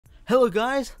Hello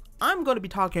guys, I'm going to be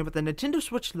talking about the Nintendo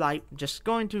Switch Lite, just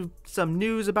going to some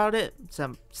news about it,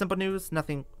 some simple news,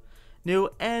 nothing new,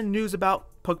 and news about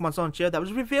Pokemon Sword and Shield that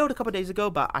was revealed a couple days ago,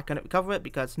 but I couldn't cover it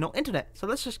because no internet, so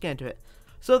let's just get into it.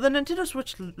 So the Nintendo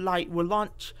Switch Lite will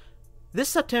launch this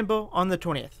September on the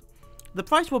 20th. The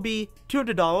price will be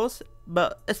 $200,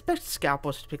 but expect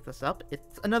scalpers to pick this up.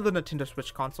 It's another Nintendo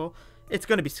Switch console. It's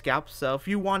going to be scalped, so if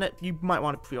you want it, you might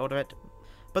want to pre-order it.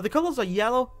 But the colors are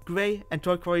yellow, gray, and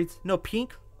turquoise. No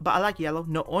pink, but I like yellow.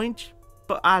 No orange,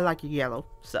 but I like yellow.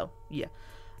 So, yeah.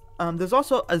 There's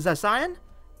also a Zacian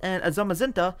and a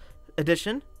Zamazenta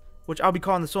edition, which I'll be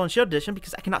calling the Sword and Shield edition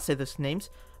because I cannot say those names.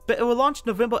 But it will launch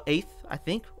November 8th, I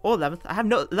think, or 11th. I have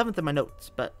no 11th in my notes,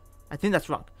 but I think that's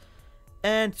wrong.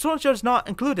 And Sword and Shield is not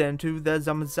included into the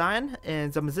Zamazian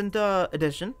and Zamazenta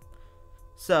edition.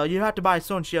 So you have to buy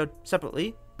Sword and Shield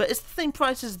separately, but it's the same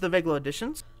price as the regular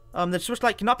editions. The Switch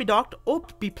Lite cannot be docked or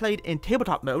be played in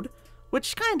tabletop mode, which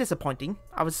is kind of disappointing.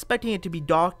 I was expecting it to be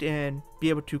docked and be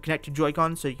able to connect to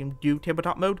Joy-Con so you can do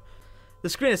tabletop mode. The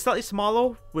screen is slightly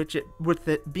smaller, with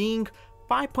it being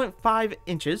 5.5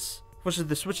 inches, versus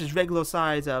the Switch's regular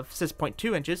size of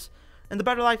 6.2 inches. And the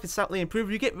battery life is slightly improved.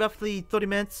 You get roughly 30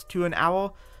 minutes to an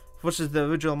hour versus the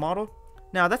original model.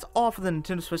 Now that's all for the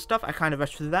Nintendo Switch stuff. I kind of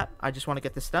rushed through that. I just want to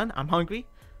get this done. I'm hungry.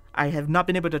 I have not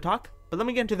been able to talk, but let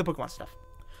me get into the Pokemon stuff.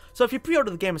 So if you pre-order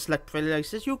the game and select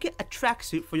releases, you'll get a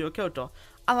tracksuit for your character.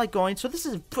 I like going, so this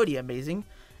is pretty amazing.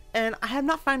 And I have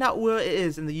not found out where it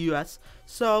is in the US,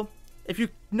 so if you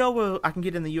know where I can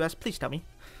get it in the US, please tell me.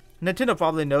 Nintendo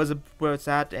probably knows where it's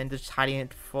at and just hiding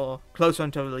it for closer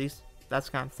until release. That's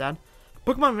kind of sad.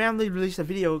 Pokemon randomly released a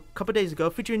video a couple days ago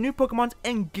featuring new Pokemons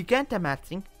and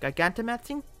Gigantamaxing.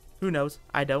 Gigantamaxing? Who knows?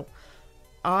 I don't.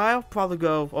 I'll probably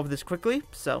go over this quickly,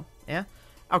 so yeah.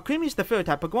 Alcremie is the fairy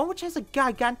type Pokemon, which has a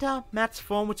Gigantamax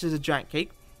form, which is a giant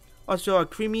cake. Also,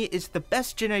 Alcremie is the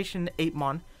best generation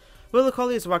 8mon.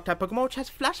 Rolycoly is a rock type Pokemon, which has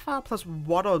Flash Fire plus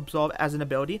Water Absorb as an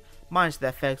ability, minus the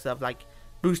effects of like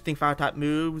boosting fire type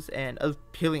moves and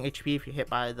healing HP if you're hit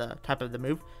by the type of the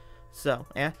move. So,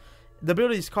 yeah. The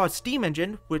ability is called Steam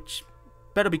Engine, which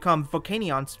better become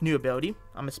Volcanion's new ability.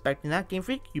 I'm expecting that, Game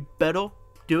Freak. You better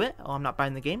do it, or I'm not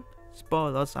buying the game.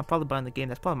 Spoilers, I'm probably buying the game.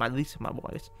 That's probably my least of my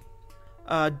worries.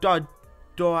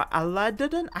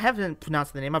 Doraladon, I haven't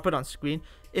pronounced the name, I put it on screen.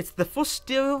 It's the first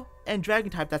Steel and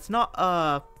Dragon type that's not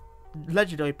a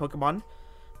legendary Pokemon,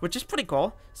 which is pretty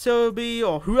cool. Serebii,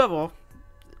 or whoever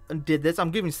did this,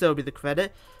 I'm giving Serebii the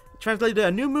credit, translated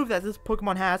a new move that this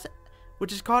Pokemon has,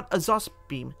 which is called Exhaust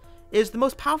Beam. It is the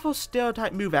most powerful Steel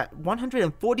type move at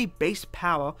 140 base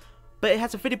power, but it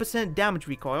has a 50% damage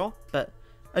recoil. But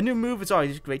a new move is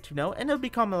always great to know, and it'll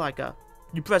become like a,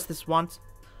 you press this once.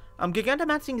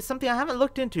 Gigantamaxing is something I haven't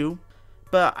looked into,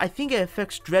 but I think it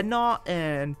affects Dreadnought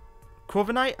and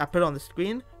Corviknight. I put it on the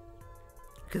screen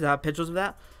because I have pictures of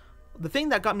that. The thing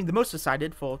that got me the most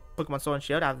excited for Pokemon Sword and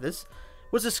Shield out of this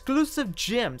was exclusive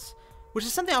gyms, which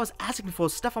is something I was asking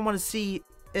for, stuff I want to see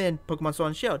in Pokemon Sword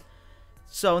and Shield.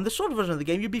 So in the Sword version of the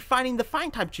game, you'll be fighting the Fine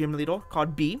type gym leader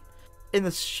called B. In the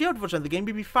Shield version of the game,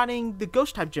 you'll be fighting the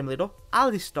Ghost type gym leader,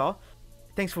 Alistar.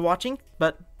 Thanks for watching,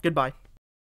 but goodbye.